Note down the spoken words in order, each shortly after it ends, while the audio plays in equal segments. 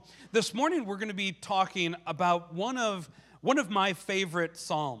This morning we're going to be talking about one of my favorite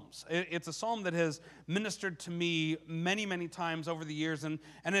psalms. It's a psalm that has ministered to me many, many times over the years, and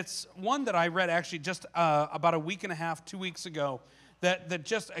it's one that I read actually just about a week and a half, 2 weeks ago, that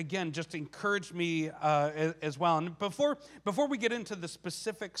just encouraged me as well. And before we get into the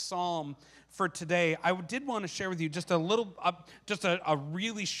specific psalm for today, I did want to share with you just a little, a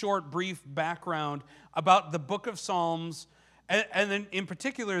really short, brief background about the book of Psalms, and then in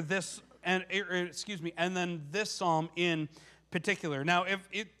particular and then this psalm in particular. Now,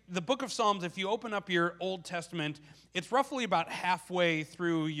 the book of Psalms, if you open up your Old Testament, it's roughly about halfway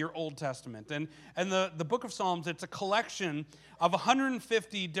through your Old Testament. And the book of Psalms, it's a collection of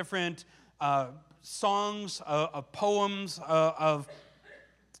 150 different songs, of poems, of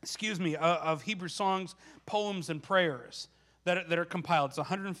Hebrew songs, poems, and prayers that are compiled. It's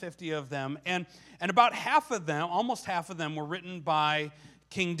 150 of them. And about half of them, almost half of them, were written by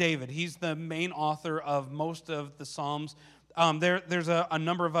King David. He's the main author of most of the Psalms. There's a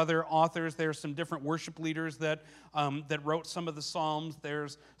number of other authors. There's some different worship leaders that wrote some of the Psalms.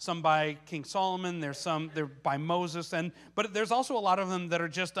 There's some by King Solomon. There's some by Moses. But there's also a lot of them that are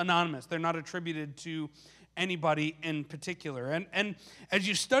just anonymous. They're not attributed to anybody in particular. And as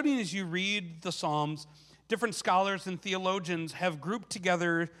you study and as you read the Psalms, different scholars and theologians have grouped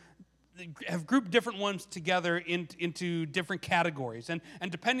different ones together into different categories. And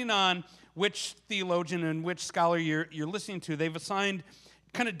depending on which theologian and which scholar you're listening to, they've assigned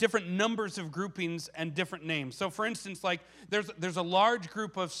kind of different numbers of groupings and different names. So for instance, like there's a large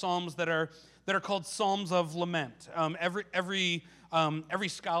group of Psalms that are called Psalms of Lament. Every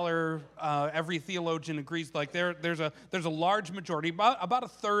scholar, every theologian agrees like there's a large majority, about a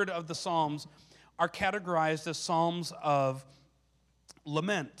third of the Psalms are categorized as Psalms of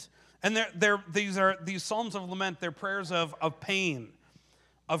Lament. And these Psalms of Lament, they're prayers of pain,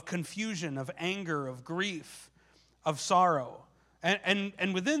 of confusion, of anger, of grief, of sorrow.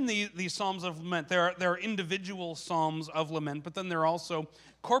 And within these Psalms of Lament, there are individual Psalms of Lament, but then there are also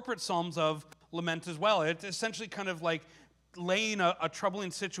corporate Psalms of Lament as well. It's essentially kind of like laying a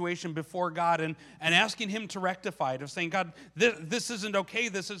troubling situation before God and asking Him to rectify it, of saying, God, this isn't okay,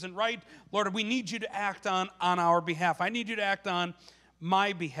 this isn't right. Lord, we need you to act on our behalf. I need you to act on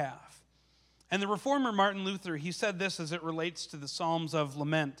my behalf. And the reformer Martin Luther, he said this as it relates to the Psalms of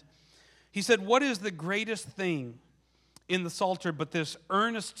Lament. He said, "What is the greatest thing in the Psalter but this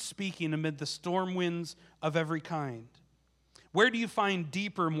earnest speaking amid the storm winds of every kind? Where do you find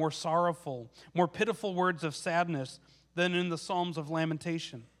deeper, more sorrowful, more pitiful words of sadness than in the Psalms of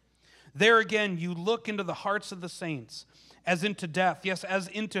lamentation? There again you look into the hearts of the saints as into death, yes, as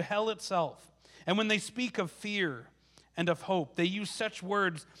into hell itself. And when they speak of fear and of hope, they use such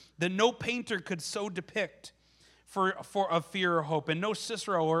words that no painter could so depict of fear or hope, and no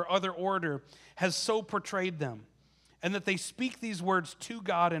Cicero or other orator has so portrayed them. And that they speak these words to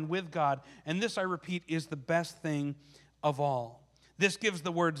God and with God, and this, I repeat, is the best thing of all. This gives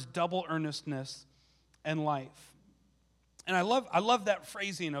the words double earnestness and life." And I love that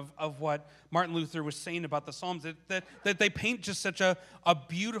phrasing of what Martin Luther was saying about the Psalms, that they paint just such a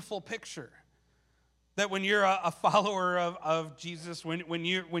beautiful picture. That when you're a follower of Jesus, when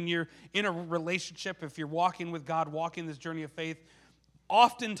you're in a relationship, if you're walking with God, walking this journey of faith,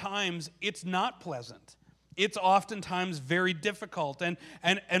 oftentimes it's not pleasant. It's oftentimes very difficult. And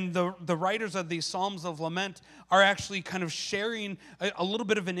the writers of these Psalms of Lament are actually kind of sharing a little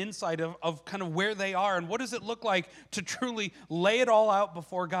bit of an insight of kind of where they are and what does it look like to truly lay it all out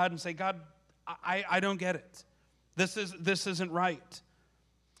before God and say, God, I don't get it. This isn't right.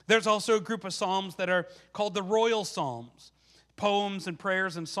 There's also a group of psalms that are called the royal psalms, poems and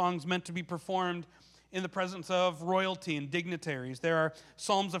prayers and songs meant to be performed in the presence of royalty and dignitaries. There are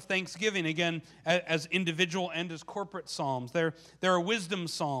psalms of thanksgiving, again, as individual and as corporate psalms. There are wisdom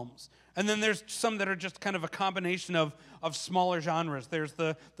psalms. And then there's some that are just kind of a combination of smaller genres. There's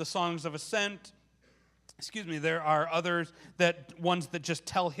the songs of ascent. There are ones that just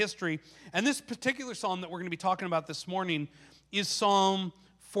tell history. And this particular psalm that we're going to be talking about this morning is Psalm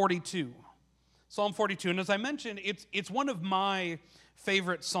 42. Psalm 42. And as I mentioned, it's one of my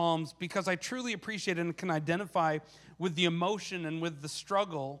favorite psalms because I truly appreciate it and can identify with the emotion and with the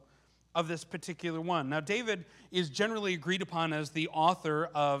struggle of this particular one. Now, David is generally agreed upon as the author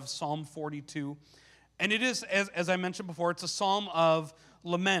of Psalm 42. And it is, as I mentioned before, it's a psalm of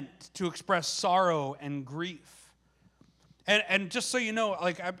lament to express sorrow and grief. And just so you know,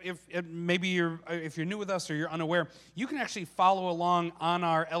 like if you're new with us or you're unaware, you can actually follow along on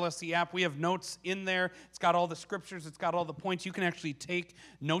our LSC app. We have notes in there. It's got all the scriptures. It's got all the points. You can actually take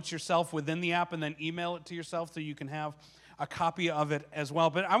notes yourself within the app and then email it to yourself so you can have a copy of it as well.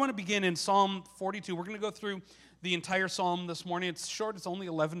 But I want to begin in Psalm 42. We're going to go through the entire psalm this morning. It's short. It's only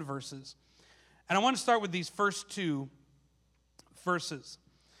 11 verses. And I want to start with these first 2 verses.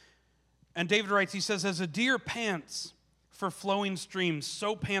 And David writes, he says, "As a deer pants for flowing streams,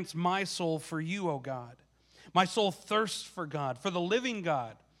 so pants my soul for you, O God. My soul thirsts for God, for the living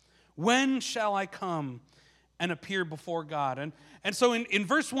God. When shall I come and appear before God?" And so in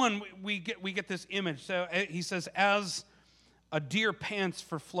verse 1, we get this image. So he says, as a deer pants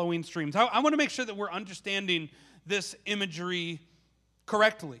for flowing streams. I want to make sure that we're understanding this imagery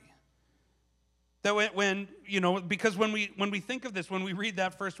correctly. That because when we think of this, when we read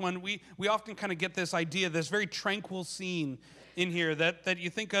that first one, we often kind of get this idea, this very tranquil scene in here, that you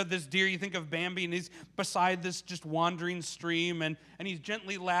think of this deer, you think of Bambi, and he's beside this just wandering stream, and he's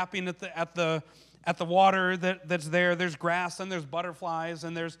gently lapping at the water that's there. There's grass, and there's butterflies,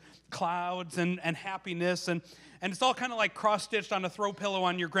 and there's clouds, and happiness, and it's all kind of like cross-stitched on a throw pillow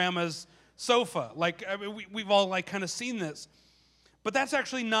on your grandma's sofa. We've all kind of seen this. But that's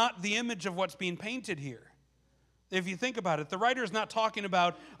actually not the image of what's being painted here. If you think about it, the writer is not talking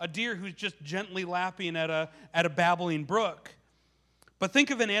about a deer who's just gently lapping at a babbling brook. But think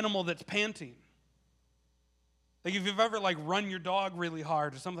of an animal that's panting. Like if you've ever run your dog really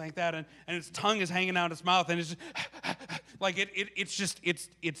hard or something like that, and its tongue is hanging out its mouth, and it's just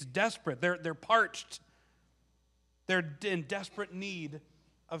it's desperate. They're parched. They're in desperate need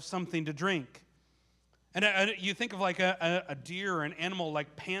of something to drink. And you think of a deer or an animal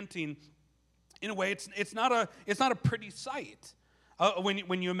panting. In a way, it's not a pretty sight.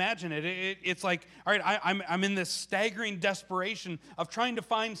 When you imagine it, it's like, all right, I'm in this staggering desperation of trying to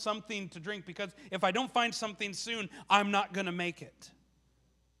find something to drink, because if I don't find something soon, I'm not going to make it.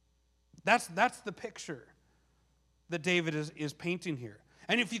 That's the picture that David is painting here.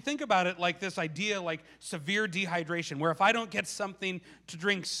 And if you think about it like this idea, like severe dehydration, where if I don't get something to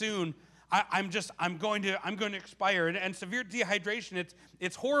drink soon, I'm going to expire. And severe dehydration,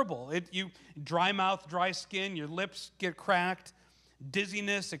 it's horrible. You dry mouth, dry skin, your lips get cracked,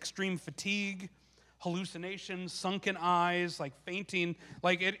 dizziness, extreme fatigue, hallucinations, sunken eyes, fainting.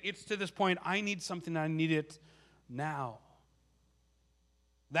 It's to this point, I need something, I need it now.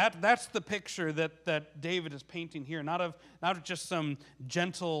 That's the picture that David is painting here, not of just some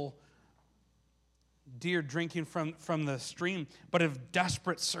gentle deer drinking from the stream, but of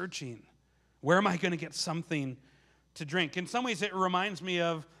desperate searching. Where am I going to get something to drink? In some ways, it reminds me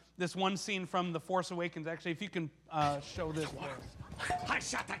of this one scene from The Force Awakens. Actually, if you can show this.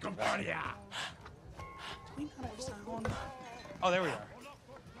 Oh, there we are.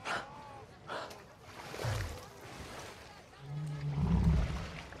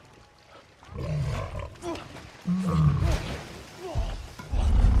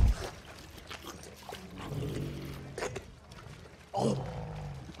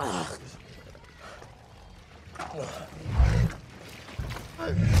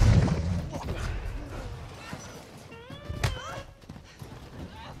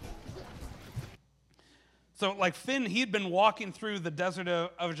 So Finn, he'd been walking through the desert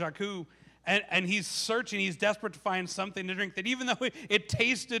of Jakku, and he's searching, he's desperate to find something to drink, that even though it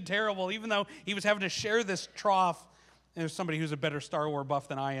tasted terrible, even though he was having to share this trough, and there's somebody who's a better Star Wars buff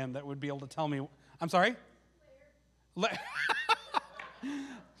than I am that would be able to tell me, I'm sorry?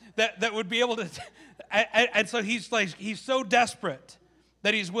 that would be able to, and so he's so desperate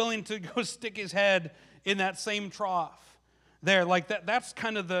that he's willing to go stick his head in that same trough there. That's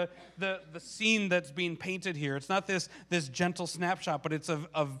kind of the scene that's being painted here. It's not this gentle snapshot, but it's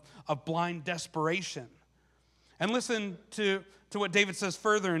of blind desperation. And listen to what David says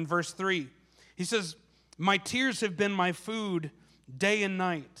further in verse 3. He says, "My tears have been my food day and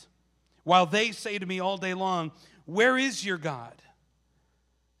night, while they say to me all day long, 'Where is your God?'"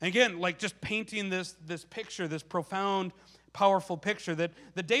 And again, just painting this picture, this profound, powerful picture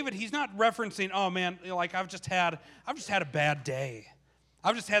that David, he's not referencing, oh man, I've just had a bad day.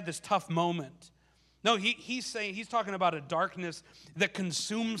 I've just had this tough moment. No, he's talking about a darkness that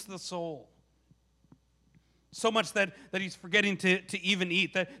consumes the soul. So much that he's forgetting to even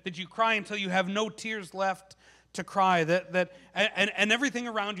eat, that you cry until you have no tears left to cry, and everything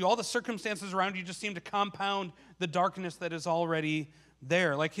around you, all the circumstances around you just seem to compound the darkness that is already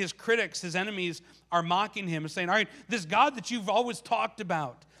there. His critics, his enemies are mocking him and saying, all right, this God that you've always talked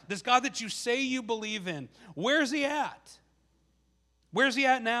about, this God that you say you believe in, where's he at? Where's he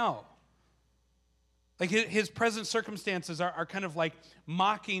at now? His present circumstances are kind of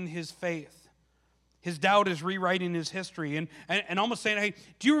mocking his faith. His doubt is rewriting his history and almost saying, hey,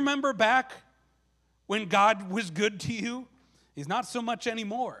 do you remember back when God was good to you? He's not so much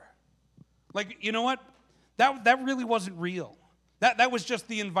anymore. You know what? that really wasn't real. That was just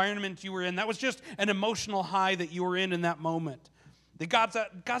the environment you were in. That was just an emotional high that you were in that moment. That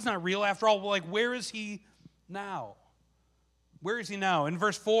God's not real after all. Like, where is he now? Where is he now? In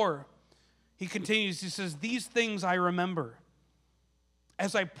verse 4, he continues, he says, "These things I remember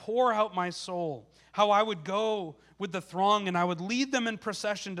as I pour out my soul, how I would go with the throng and I would lead them in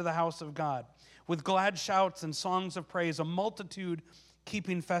procession to the house of God with glad shouts and songs of praise, a multitude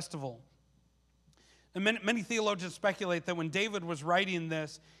keeping festival." And many theologians speculate that when David was writing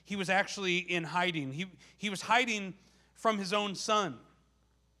this, he was actually in hiding. He was hiding from his own son,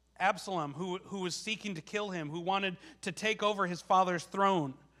 Absalom, who was seeking to kill him, who wanted to take over his father's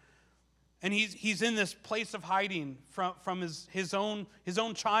throne. And he's in this place of hiding from his own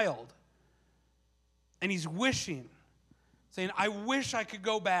child. And he's wishing, saying, "I wish I could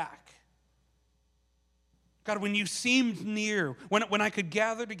go back. God, when you seemed near, when I could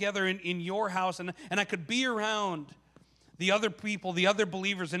gather together in your house and I could be around the other people, the other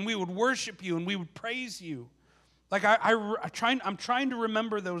believers, and we would worship you and we would praise you." Like I'm trying to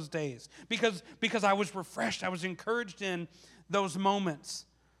remember those days because I was refreshed, I was encouraged in those moments.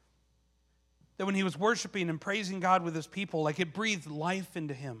 That when he was worshiping and praising God with his people, like it breathed life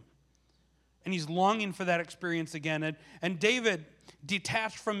into him. And he's longing for that experience again. And David,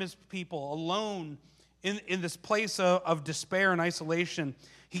 detached from his people, alone in this place of despair and isolation,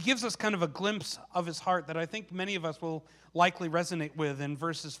 he gives us kind of a glimpse of his heart that I think many of us will likely resonate with in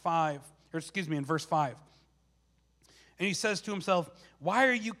verse 5. And he says to himself, "Why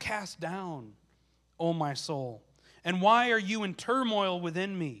are you cast down, O my soul? And why are you in turmoil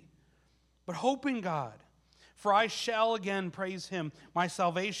within me? But hope in God, for I shall again praise him, my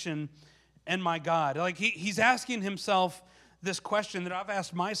salvation and my God." Like he's asking himself this question that I've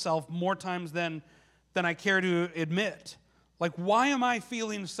asked myself more times than I care to admit. Like, why am I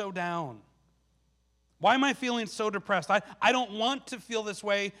feeling so down? Why am I feeling so depressed? I don't want to feel this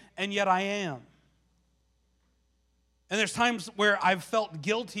way, and yet I am. And there's times where I've felt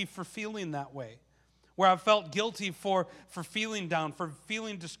guilty for feeling that way. Where I've felt guilty for feeling down, for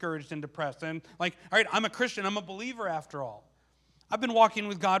feeling discouraged and depressed. And like, all right, I'm a Christian, I'm a believer after all. I've been walking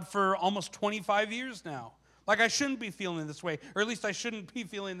with God for almost 25 years now. Like, I shouldn't be feeling this way, or at least I shouldn't be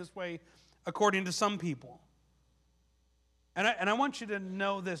feeling this way according to some people. And I want you to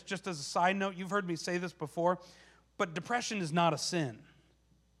know this just as a side note. You've heard me say this before, but depression is not a sin.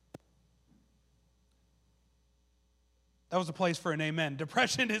 That was a place for an amen.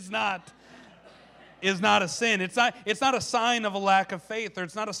 Depression is not a sin. It's not a sign of a lack of faith, or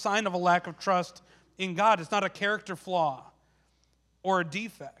it's not a sign of a lack of trust in God. It's not a character flaw or a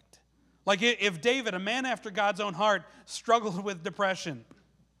defect. Like if David, a man after God's own heart, struggled with depression,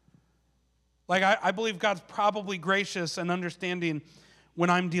 like I believe God's probably gracious and understanding when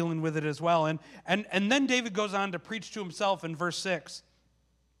I'm dealing with it as well. And then David goes on to preach to himself in verse 6,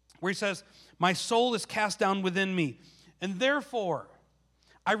 where he says, "My soul is cast down within me, and therefore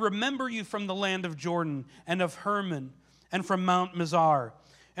I remember you from the land of Jordan and of Hermon and from Mount Mizar."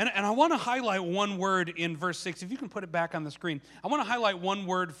 And I want to highlight one word in verse 6. If you can put it back on the screen. I want to highlight one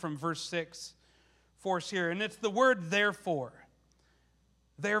word from verse 6 for us here. And it's the word therefore.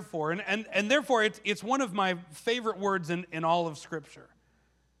 Therefore. And therefore, it's one of my favorite words in all of Scripture.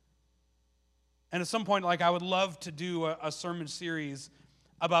 And at some point, like, I would love to do a sermon series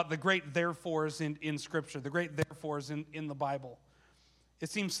about the great therefores in Scripture, the great therefores in the Bible. It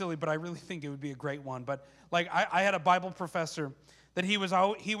seems silly, but I really think it would be a great one. But like I had a Bible professor that he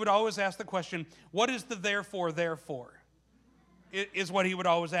would always ask the question, "What is the therefore? Is what he would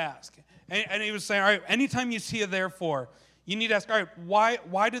always ask. And he was saying, all right, anytime you see a therefore, you need to ask, all right,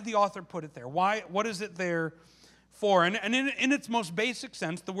 why did the author put it there? What is it there for? And in its most basic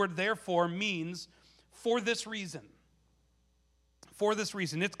sense, the word therefore means for this reason. For this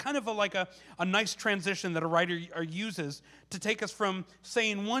reason. It's kind of like a nice transition that a writer uses to take us from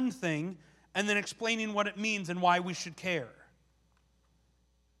saying one thing and then explaining what it means and why we should care.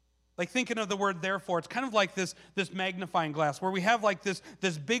 Like thinking of the word therefore, it's kind of like this magnifying glass where we have like this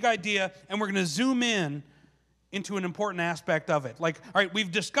big idea and we're going to zoom in into an important aspect of it. Like, all right,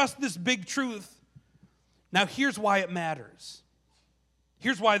 we've discussed this big truth. Now here's why it matters.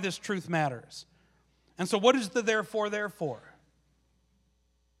 Here's why this truth matters. And so what is the therefore?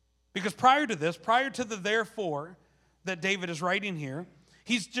 Because prior to the therefore that David is writing here,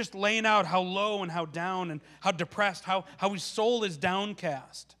 he's just laying out how low and how down and how depressed, how his soul is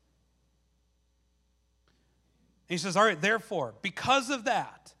downcast. And he says, all right, therefore, because of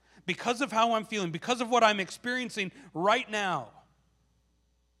that, because of how I'm feeling, because of what I'm experiencing right now,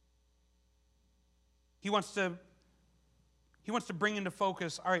 he wants to bring into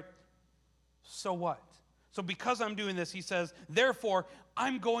focus, all right, so what? So because I'm doing this, he says, therefore,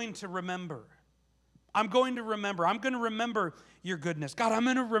 I'm going to remember. I'm going to remember. I'm going to remember your goodness. God, I'm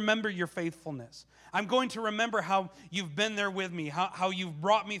going to remember your faithfulness. I'm going to remember how you've been there with me, how you've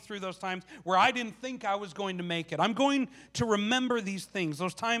brought me through those times where I didn't think I was going to make it. I'm going to remember these things,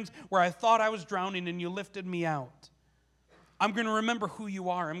 those times where I thought I was drowning and you lifted me out. I'm going to remember who you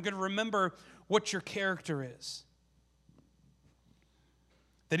are. I'm going to remember what your character is.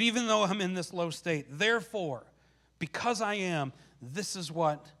 That even though I'm in this low state, therefore, because I am, this is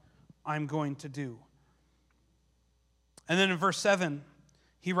what I'm going to do. And then in verse 7,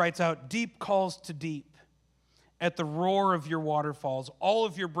 he writes out, deep calls to deep at the roar of your waterfalls. All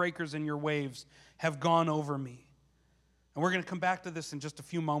of your breakers and your waves have gone over me. And we're going to come back to this in just a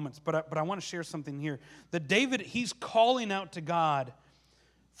few moments, but I want to share something here. That David, he's calling out to God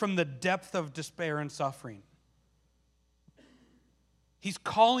from the depth of despair and suffering. He's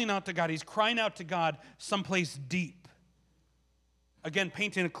calling out to God. He's crying out to God someplace deep. Again,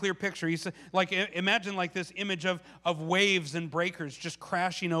 painting a clear picture. He's like, imagine like this image of waves and breakers just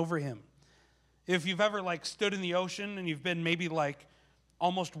crashing over him. If you've ever like stood in the ocean and you've been maybe like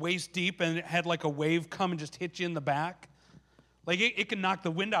almost waist deep and it had like a wave come and just hit you in the back, like it can knock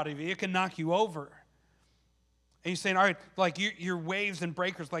the wind out of you. It can knock you over. And he's saying, all right, like your waves and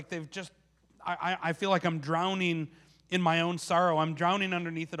breakers, like they've just, I feel like I'm drowning in my own sorrow. I'm drowning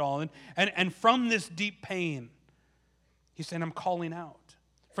underneath it all. And from this deep pain, he's saying, I'm calling out.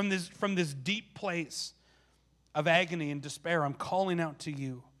 From this deep place of agony and despair, I'm calling out to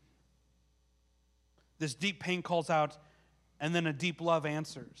you. This deep pain calls out, and then a deep love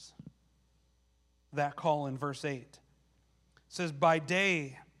answers that call in verse 8. It says, by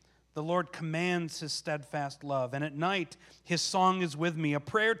day the Lord commands his steadfast love, and at night his song is with me, a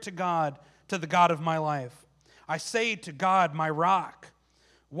prayer to God, to the God of my life. I say to God, my rock,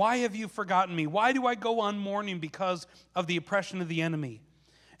 why have you forgotten me? Why do I go on mourning because of the oppression of the enemy?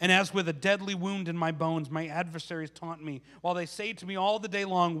 And as with a deadly wound in my bones, my adversaries taunt me, while they say to me all the day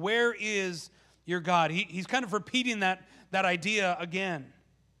long, where is your God? He's kind of repeating that idea again,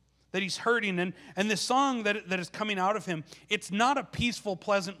 that he's hurting. And this song that is coming out of him, it's not a peaceful,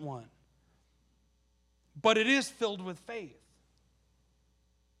 pleasant one, but it is filled with faith.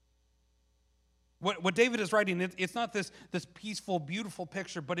 What David is writing, it's not this peaceful, beautiful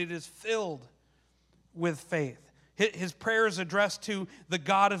picture, but it is filled with faith. His prayer is addressed to the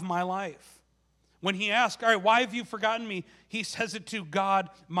God of my life. When he asks, all right, why have you forgotten me? He says it to God,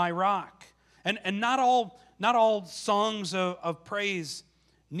 my rock. And not all songs of praise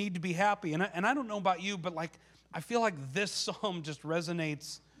need to be happy. And I don't know about you, but like I feel like this psalm just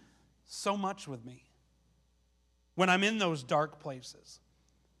resonates so much with me when I'm in those dark places.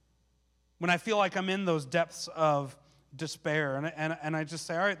 When I feel like I'm in those depths of despair, and I just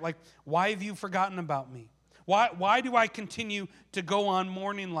say, all right, like, why have you forgotten about me? Why do I continue to go on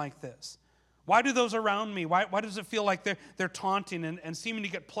mourning like this? Why do those around me, why does it feel like they're taunting and seeming to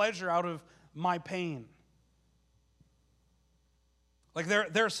get pleasure out of my pain? Like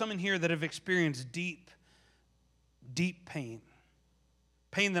there are some in here that have experienced deep, deep pain.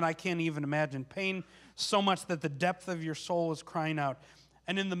 Pain that I can't even imagine. Pain so much that the depth of your soul is crying out.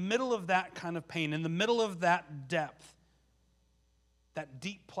 And in the middle of that kind of pain, in the middle of that depth, that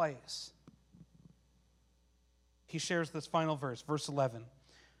deep place, he shares this final verse, verse 11.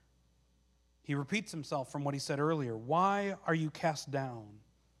 He repeats himself from what he said earlier. Why are you cast down,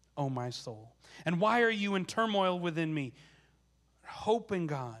 O my soul? And why are you in turmoil within me? Hope in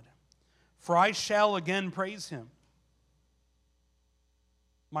God, for I shall again praise him,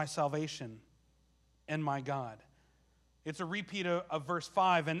 my salvation and my God. It's a repeat of verse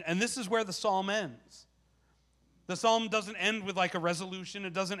 5, and this is where the psalm ends. The psalm doesn't end with like a resolution.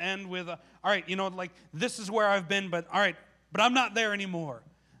 It doesn't end with, all right, like this is where I've been, but all right, but I'm not there anymore.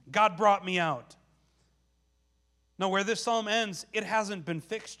 God brought me out. No, where this psalm ends, it hasn't been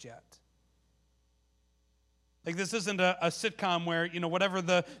fixed yet. Like this isn't a sitcom where, whatever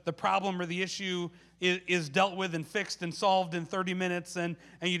the problem or the issue is dealt with and fixed and solved in 30 minutes and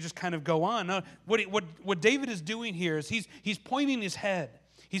you just kind of go on. No, what David is doing here is he's pointing his head.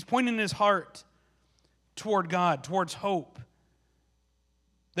 He's pointing his heart toward God, towards hope.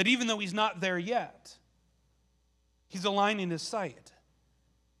 That even though he's not there yet, he's aligning his sight.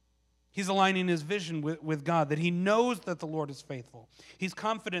 He's aligning his vision with God, that he knows that the Lord is faithful. He's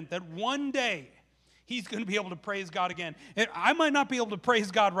confident that one day he's going to be able to praise God again. And I might not be able to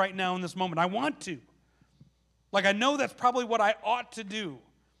praise God right now in this moment. I want to. Like I know that's probably what I ought to do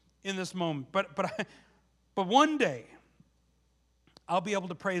in this moment. But one day I'll be able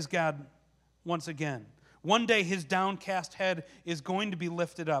to praise God once again. One day his downcast head is going to be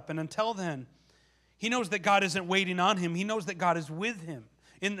lifted up. And until then, He knows that God isn't waiting on him. He knows that God is with him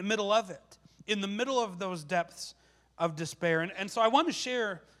in the middle of it, in the middle of those depths of despair. And so I want to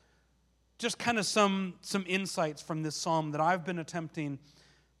share just kind of some insights from this psalm that I've been attempting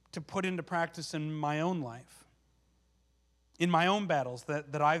to put into practice in my own life, in my own battles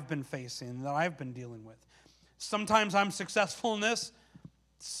that I've been facing, that I've been dealing with. Sometimes I'm successful in this,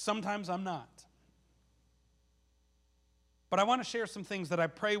 sometimes I'm not. But I want to share some things that I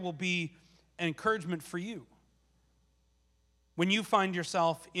pray will be an encouragement for you when you find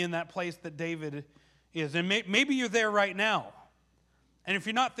yourself in that place that David is. And maybe you're there right now. And if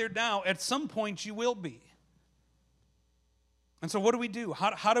you're not there now, at some point you will be. And so what do we do?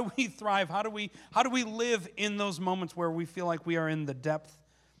 How do we thrive? How do we live in those moments where we feel like we are in the depth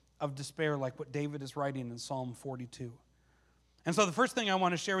of despair, like what David is writing in Psalm 42? And so the first thing I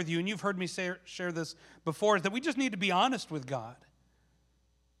want to share with you, and you've heard me share this before, is that we just need to be honest with God.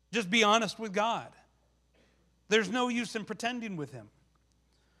 Just be honest with God. There's no use in pretending with him.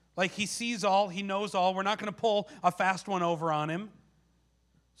 Like he sees all, he knows all. We're not going to pull a fast one over on him.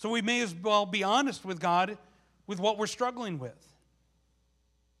 So we may as well be honest with God with what we're struggling with.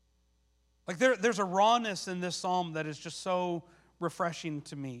 Like there's a rawness in this psalm that is just so refreshing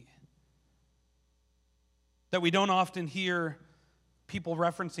to me, that we don't often hear people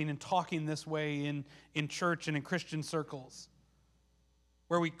referencing and talking this way in church and in Christian circles,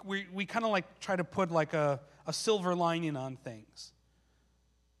 where we kind of like try to put like a silver lining on things.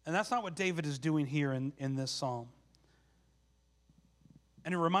 And that's not what David is doing here in this psalm.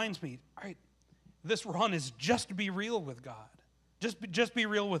 And it reminds me, all right, this run is just to be real with God. Just be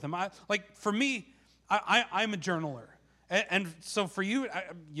real with him. For me, I'm a journaler. And so for you,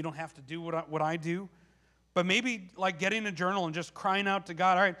 you don't have to do what I do. But maybe like getting a journal and just crying out to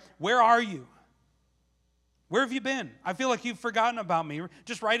God, all right, where are you? Where have you been? I feel like you've forgotten about me.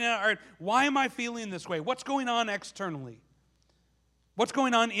 Just writing out, all right, why am I feeling this way? What's going on externally? What's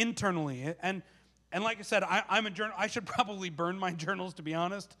going on internally? And like I said, I'm a journal. I should probably burn my journals, to be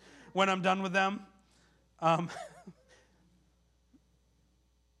honest, when I'm done with them.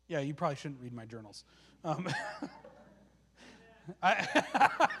 Yeah, you probably shouldn't read my journals.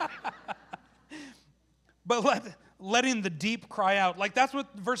 But letting the deep cry out, like that's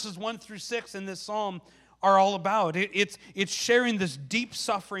what verses 1 through 6 in this psalm are all about. It's sharing this deep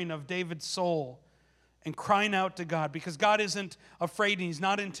suffering of David's soul and crying out to God, because God isn't afraid and he's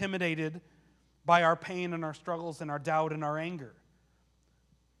not intimidated by our pain and our struggles and our doubt and our anger.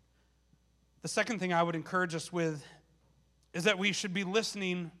 The second thing I would encourage us with is that we should be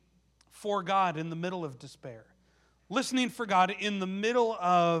listening for God in the middle of despair. Listening for God in the middle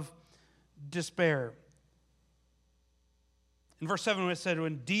of despair. In verse 7, it said,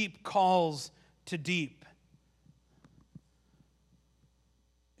 when deep calls to deep.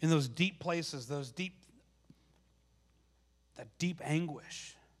 In those deep places, that deep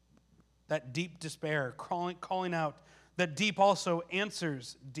anguish, that deep despair, calling out, that deep also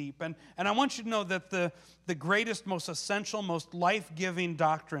answers deep. And I want you to know that the greatest, most essential, most life-giving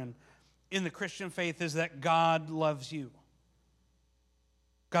doctrine in the Christian faith is that God loves you.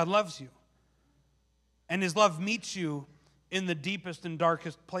 God loves you. And his love meets you in the deepest and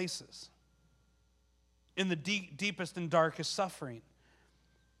darkest places, in the deepest and darkest suffering.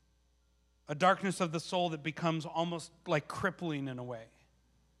 A darkness of the soul that becomes almost like crippling in a way.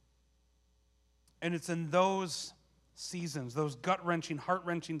 And it's in those seasons, those gut-wrenching,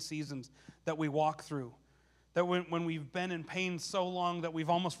 heart-wrenching seasons that we walk through, that when we've been in pain so long that we've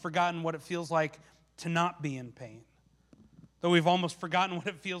almost forgotten what it feels like to not be in pain, that we've almost forgotten what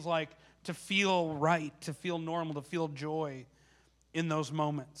it feels like to feel right, to feel normal, to feel joy in those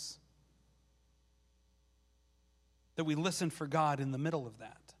moments, that we listen for God in the middle of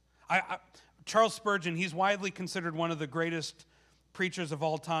that. Charles Spurgeon, he's widely considered one of the greatest preachers of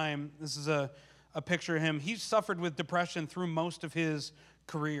all time. This is a picture of him. He suffered with depression through most of his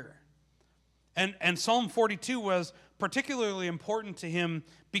career. And Psalm 42 was particularly important to him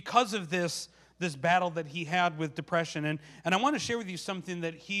because of this battle that he had with depression. And I want to share with you something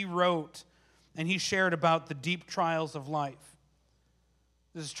that he wrote and he shared about the deep trials of life.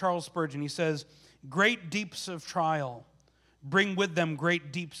 This is Charles Spurgeon. He says, great deeps of trial bring with them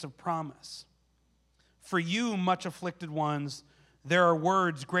great deeps of promise. For you, much afflicted ones, there are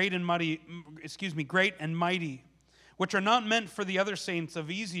words great and mighty, which are not meant for the other saints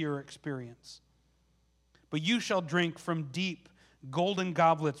of easier experience. But you shall drink from deep golden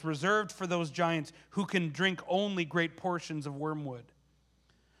goblets reserved for those giants who can drink only great portions of wormwood.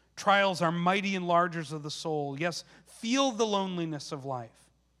 Trials are mighty enlargers of the soul. Yes, feel the loneliness of life.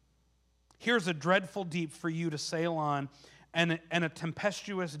 Here's a dreadful deep for you to sail on, and a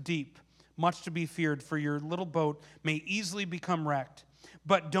tempestuous deep much to be feared, for your little boat may easily become wrecked.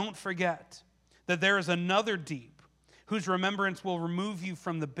 But don't forget that there is another deep, whose remembrance will remove you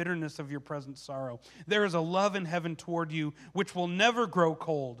from the bitterness of your present sorrow. There is a love in heaven toward you, which will never grow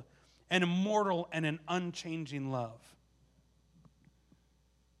cold, an immortal and an unchanging love.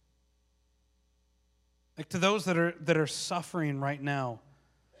 Like to those that are suffering right now,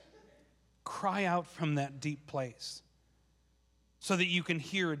 cry out from that deep place so that you can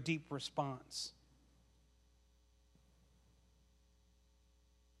hear a deep response.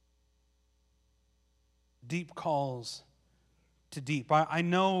 Deep calls to deep. I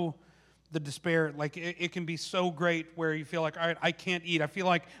know the despair, like it can be so great where you feel like, all right, I can't eat. I feel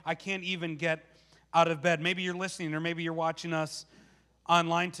like I can't even get out of bed. Maybe you're listening or maybe you're watching us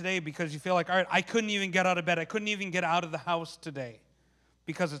online today because you feel like, all right, I couldn't even get out of bed. I couldn't even get out of the house today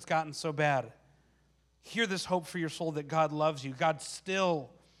because it's gotten so bad. Hear this hope for your soul that God loves you. God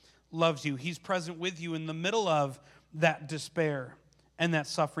still loves you. He's present with you in the middle of that despair and that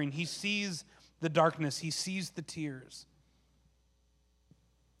suffering. He sees the darkness. He sees the tears.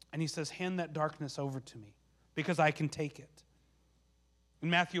 And he says, hand that darkness over to me because I can take it. In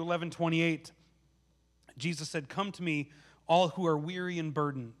Matthew 11:28, Jesus said, come to me, all who are weary and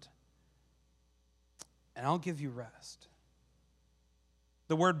burdened, and I'll give you rest.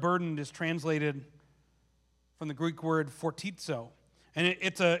 The word burdened is translated from the Greek word fortizo, and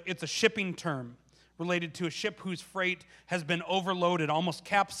it's a shipping term related to a ship whose freight has been overloaded, almost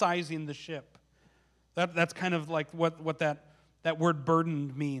capsizing the ship. That's kind of like what that word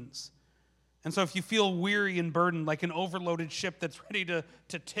burdened means. And so if you feel weary and burdened, like an overloaded ship that's ready to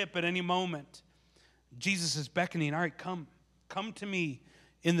tip at any moment, Jesus is beckoning, all right, come to me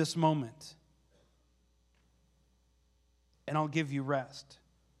in this moment, and I'll give you rest.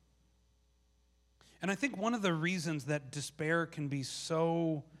 And I think one of the reasons that despair can be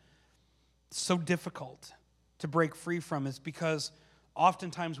so difficult to break free from is because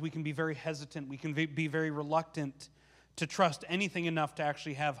oftentimes we can be very hesitant, we can be very reluctant to trust anything enough to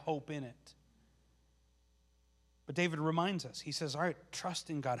actually have hope in it. But David reminds us, he says, all right, trust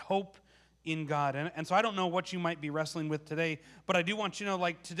in God, hope in God. And so I don't know what you might be wrestling with today, but I do want you to know,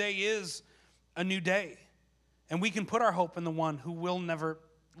 like, today is a new day. And we can put our hope in the one who will never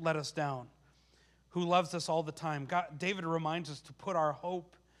let us down, who loves us all the time. David reminds us to put our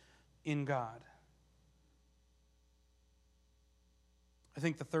hope in God. I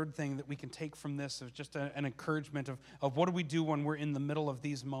think the third thing that we can take from this is just an encouragement of what do we do when we're in the middle of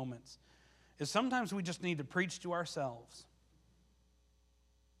these moments, is sometimes we just need to preach to ourselves.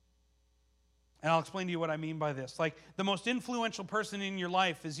 And I'll explain to you what I mean by this. Like, the most influential person in your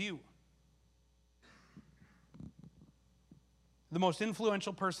life is you. The most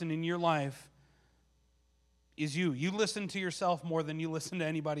influential person in your life is you. You listen to yourself more than you listen to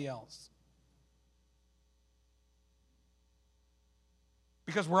anybody else.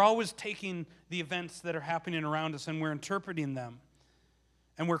 Because we're always taking the events that are happening around us and we're interpreting them.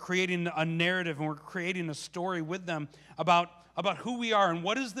 And we're creating a narrative and we're creating a story with them about who we are and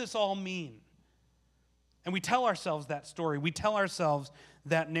what does this all mean. And we tell ourselves that story. We tell ourselves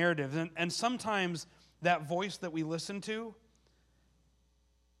that narrative. And sometimes that voice that we listen to,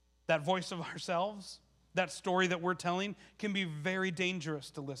 that voice of ourselves, that story that we're telling, can be very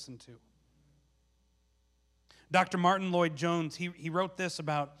dangerous to listen to. Dr. Martin Lloyd-Jones, he wrote this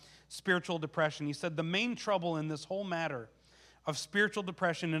about spiritual depression. He said, the main trouble in this whole matter of spiritual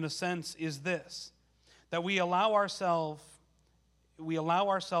depression, in a sense, is this, that we allow ourselves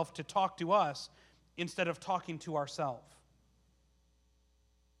to talk to us instead of talking to ourselves.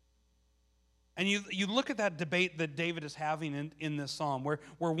 And you look at that debate that David is having in this psalm, where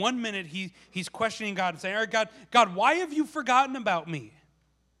 1 minute he's questioning God and saying, all right, God, why have you forgotten about me?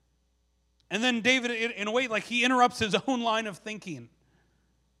 And then David, in a way, like he interrupts his own line of thinking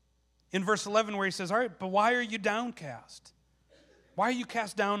in verse 11 where he says, all right, but why are you downcast? Why are you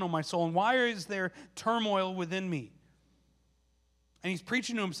cast down, O my soul? And why is there turmoil within me? And he's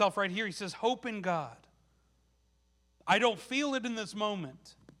preaching to himself right here. He says, hope in God. I don't feel it in this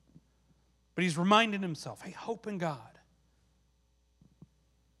moment. But he's reminding himself, hey, hope in God.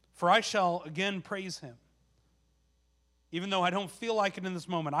 For I shall again praise him. Even though I don't feel like it in this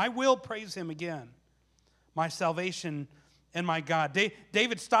moment, I will praise him again, my salvation and my God.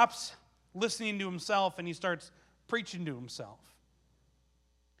 David stops listening to himself and he starts preaching to himself.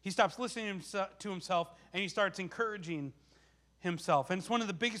 He stops listening to himself and he starts encouraging himself. And it's one of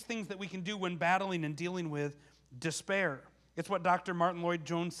the biggest things that we can do when battling and dealing with despair. It's what Dr. Martin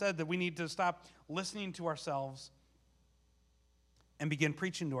Lloyd-Jones said, that we need to stop listening to ourselves and begin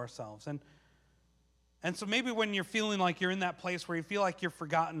preaching to ourselves. And And so maybe when you're feeling like you're in that place where you feel like you're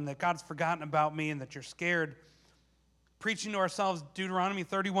forgotten, that God's forgotten about me and that you're scared, preaching to ourselves Deuteronomy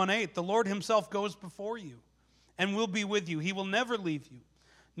 31:8, the Lord himself goes before you and will be with you. He will never leave you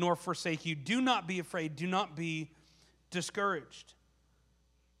nor forsake you. Do not be afraid. Do not be discouraged.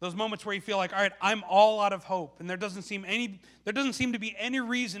 Those moments where you feel like, all right, I'm all out of hope, and there doesn't seem to be any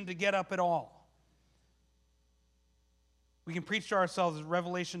reason to get up at all. We can preach to ourselves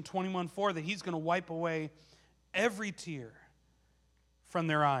Revelation 21:4 that he's going to wipe away every tear from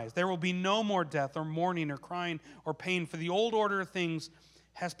their eyes. There will be no more death or mourning or crying or pain, for the old order of things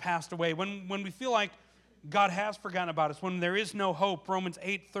has passed away. When we feel like God has forgotten about us, when there is no hope, Romans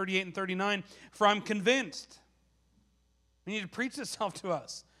 8:38 and 39, for I'm convinced. We need to preach this to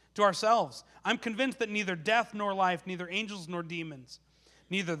us, to ourselves. I'm convinced that neither death nor life, neither angels nor demons,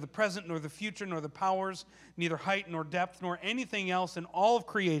 neither the present nor the future nor the powers, neither height nor depth nor anything else in all of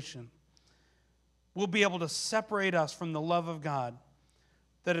creation will be able to separate us from the love of God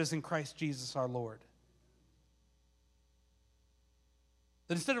that is in Christ Jesus our Lord.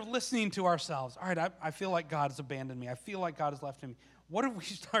 That instead of listening to ourselves, all right, I feel like God has abandoned me. I feel like God has left me. What if we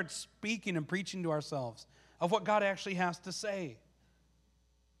start speaking and preaching to ourselves of what God actually has to say?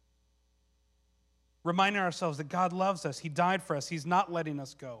 Reminding ourselves that God loves us. He died for us. He's not letting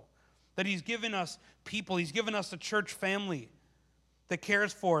us go. That he's given us people. He's given us a church family that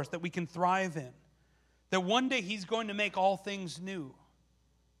cares for us, that we can thrive in. That one day he's going to make all things new.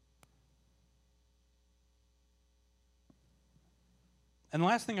 And the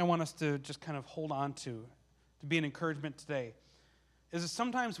last thing I want us to just kind of hold on to be an encouragement today, is that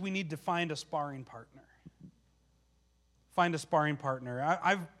sometimes we need to find a sparring partner. Find a sparring partner.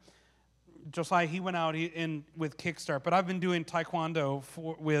 Josiah, he went out with Kickstart, but I've been doing Taekwondo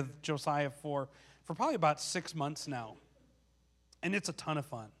with Josiah for probably about 6 months now. And it's a ton of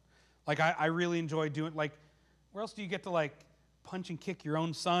fun. Like, I really enjoy doing, like, where else do you get to, like, punch and kick your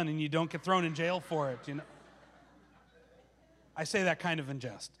own son and you don't get thrown in jail for it, you know? I say that kind of in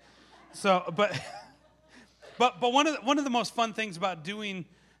jest. So, but one of the most fun things about doing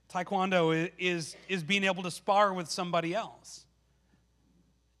Taekwondo is being able to spar with somebody else.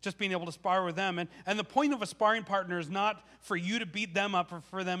 Just being able to spar with them. And the point of a sparring partner is not for you to beat them up or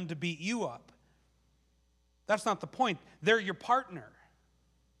for them to beat you up. That's not the point. They're your partner.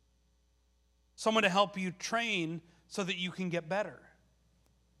 Someone to help you train so that you can get better.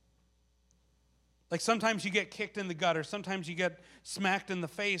 Like sometimes you get kicked in the gut or sometimes you get smacked in the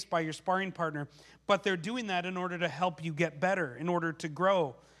face by your sparring partner, but they're doing that in order to help you get better, in order to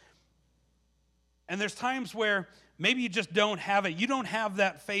grow. And there's times where maybe you just don't have it. You don't have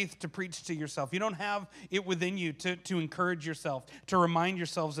that faith to preach to yourself. You don't have it within you to encourage yourself, to remind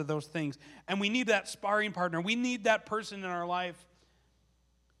yourselves of those things. And we need that sparring partner. We need that person in our life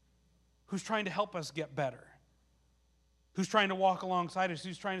who's trying to help us get better, who's trying to walk alongside us,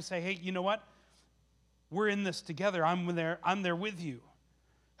 who's trying to say, hey, you know what? We're in this together. I'm there with you,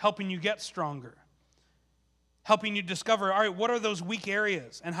 helping you get stronger, helping you discover, all right, what are those weak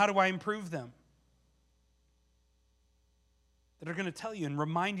areas and how do I improve them? That are going to tell you and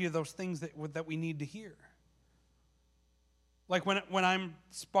remind you of those things that we need to hear. Like when I'm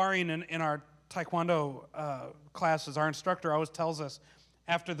sparring in our Taekwondo classes, our instructor always tells us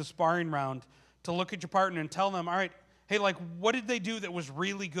after the sparring round to look at your partner and tell them, all right, hey, like, what did they do that was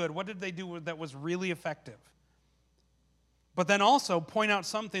really good? What did they do that was really effective? But then also point out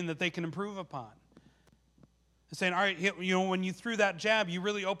something that they can improve upon. And saying, all right, you know, when you threw that jab, you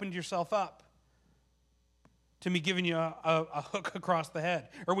really opened yourself up to me giving you a hook across the head.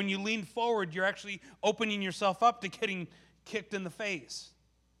 Or when you lean forward, you're actually opening yourself up to getting kicked in the face.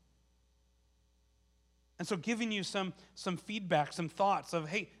 And so giving you some feedback, some thoughts of,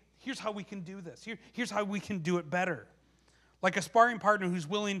 hey, here's how we can do this. Here's how we can do it better. Like a sparring partner who's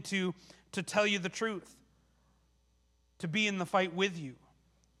willing to tell you the truth, to be in the fight with you,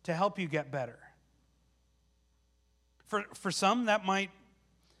 to help you get better. For some, that might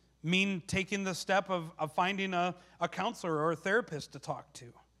mean taking the step of finding a counselor or a therapist to talk to.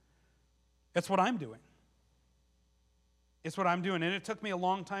 It's what I'm doing. It's what I'm doing. And it took me a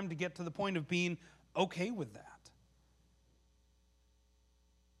long time to get to the point of being okay with that.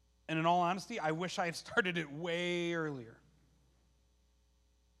 And in all honesty, I wish I had started it way earlier.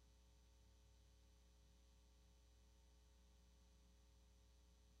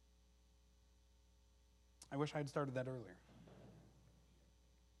 I wish I had started that earlier.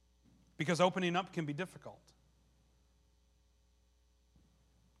 Because opening up can be difficult.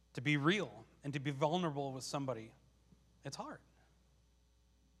 To be real and to be vulnerable with somebody, it's hard.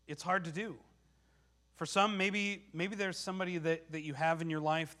 It's hard to do. For some, maybe there's somebody that you have in your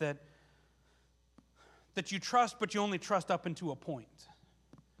life that that you trust, but you only trust up into a point.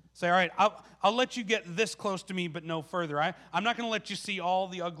 Say, all right, I'll let you get this close to me, but no further. I'm not going to let you see all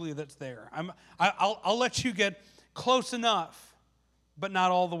the ugly that's there. I'll let you get close enough, but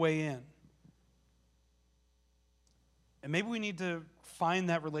not all the way in. And maybe we need to find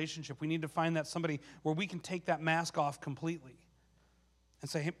that relationship. We need to find that somebody where we can take that mask off completely and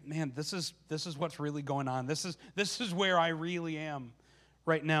say, hey, man, this is what's really going on. This is where I really am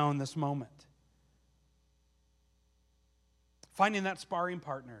right now in this moment. Finding that sparring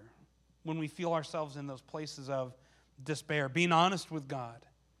partner when we feel ourselves in those places of despair. Being honest with God.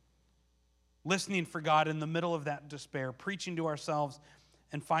 Listening for God in the middle of that despair. Preaching to ourselves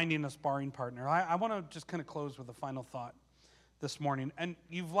and finding a sparring partner. I want to just kind of close with a final thought this morning. And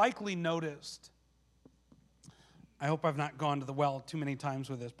you've likely noticed, I hope I've not gone to the well too many times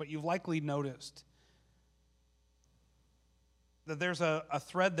with this, but you've likely noticed that there's a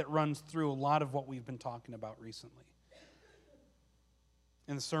thread that runs through a lot of what we've been talking about recently.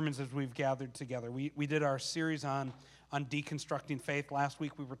 In the sermons as we've gathered together. We did our series on deconstructing faith. Last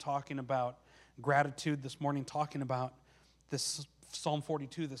week we were talking about gratitude. This morning talking about this Psalm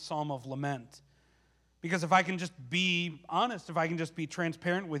 42, the Psalm of Lament. Because if I can just be honest, if I can just be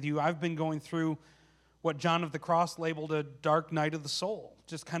transparent with you, I've been going through what John of the Cross labeled a dark night of the soul.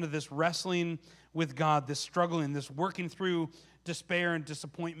 Just kind of this wrestling with God, this struggling, this working through despair and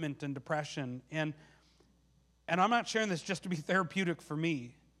disappointment and depression. And I'm not sharing this just to be therapeutic for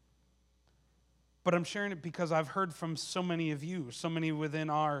me, but I'm sharing it because I've heard from so many of you, so many within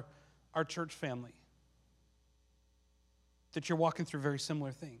our church family, that you're walking through very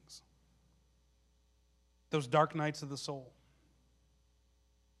similar things. Those dark nights of the soul.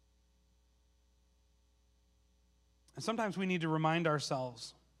 And sometimes we need to remind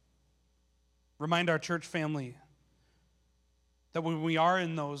ourselves, remind our church family, that when we are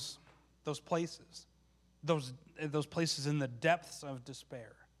in those places, those places in the depths of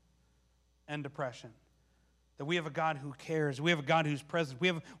despair and depression, that we have a God who cares. We have a God who's present. We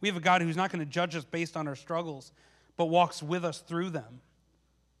have a God who's not going to judge us based on our struggles, but walks with us through them,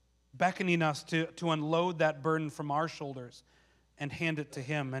 beckoning us to unload that burden from our shoulders and hand it to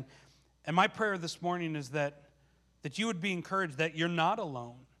Him. And my prayer this morning is that you would be encouraged that you're not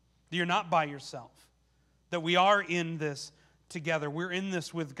alone, that you're not by yourself, that we are in this together. We're in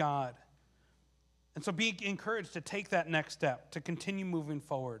this with God. And so be encouraged to take that next step, to continue moving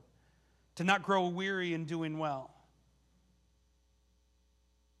forward, to not grow weary in doing well.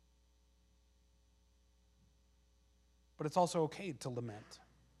 But it's also okay to lament.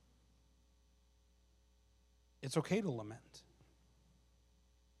 It's okay to lament.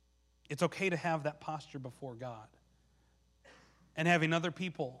 It's okay to have that posture before God and having other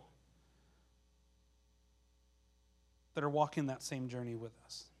people that are walking that same journey with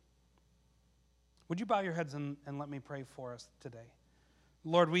us. Would you bow your heads and let me pray for us today?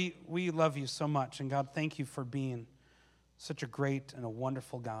 Lord, we love you so much, and God, thank you for being such a great and a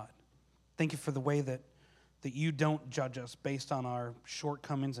wonderful God. Thank you for the way that you don't judge us based on our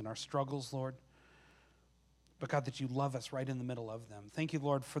shortcomings and our struggles, Lord, but God, that you love us right in the middle of them. Thank you,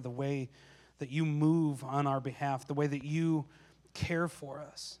 Lord, for the way that you move on our behalf, the way that you care for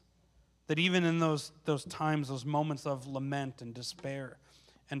us, that even in those times, those moments of lament and despair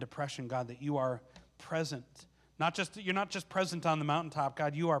and depression, God, that you are present. You're not just present on the mountaintop,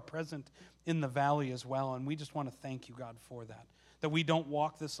 God, you are present in the valley as well. And we just want to thank you, God, for that. That we don't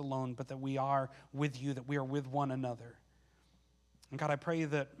walk this alone, but that we are with you, that we are with one another. And God, I pray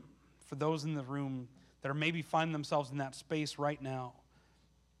that for those in the room that are maybe finding themselves in that space right now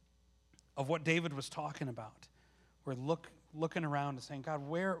of what David was talking about, we're looking around and saying, God,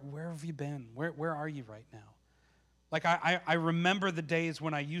 where have you been? Where are you right now? Like I remember the days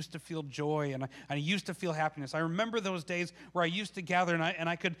when I used to feel joy and I used to feel happiness. I remember those days where I used to gather and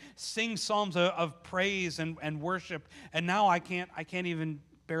I could sing psalms of praise and worship. And now I can't even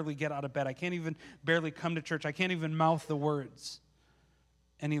barely get out of bed. I can't even barely come to church. I can't even mouth the words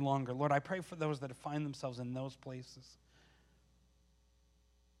any longer. Lord, I pray for those that find themselves in those places.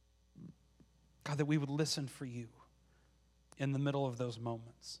 God, that we would listen for you in the middle of those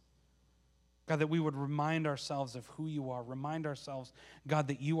moments. God, that we would remind ourselves of who you are. Remind ourselves, God,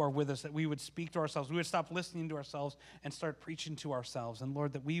 that you are with us, that we would speak to ourselves. We would stop listening to ourselves and start preaching to ourselves. And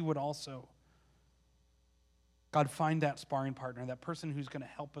Lord, that we would also, God, find that sparring partner, that person who's going to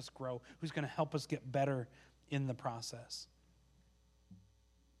help us grow, who's going to help us get better in the process.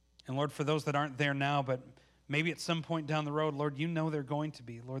 And Lord, for those that aren't there now, but Maybe at some point down the road, Lord, you know they're going to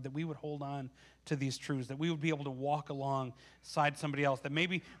be, Lord, that we would hold on to these truths, that we would be able to walk alongside somebody else, that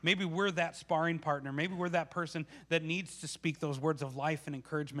maybe we're that sparring partner, maybe we're that person that needs to speak those words of life and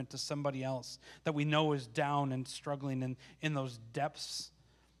encouragement to somebody else that we know is down and struggling in those depths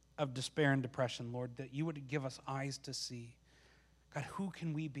of despair and depression, Lord, that you would give us eyes to see. God, who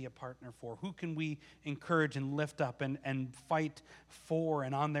can we be a partner for? Who can we encourage and lift up and fight for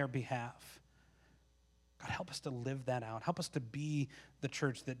and on their behalf? God, help us to live that out. Help us to be the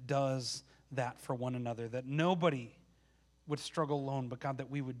church that does that for one another, that nobody would struggle alone, but God, that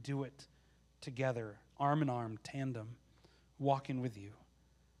we would do it together, arm in arm, tandem, walking with you.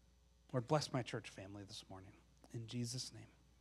 Lord, bless my church family this morning. In Jesus' name.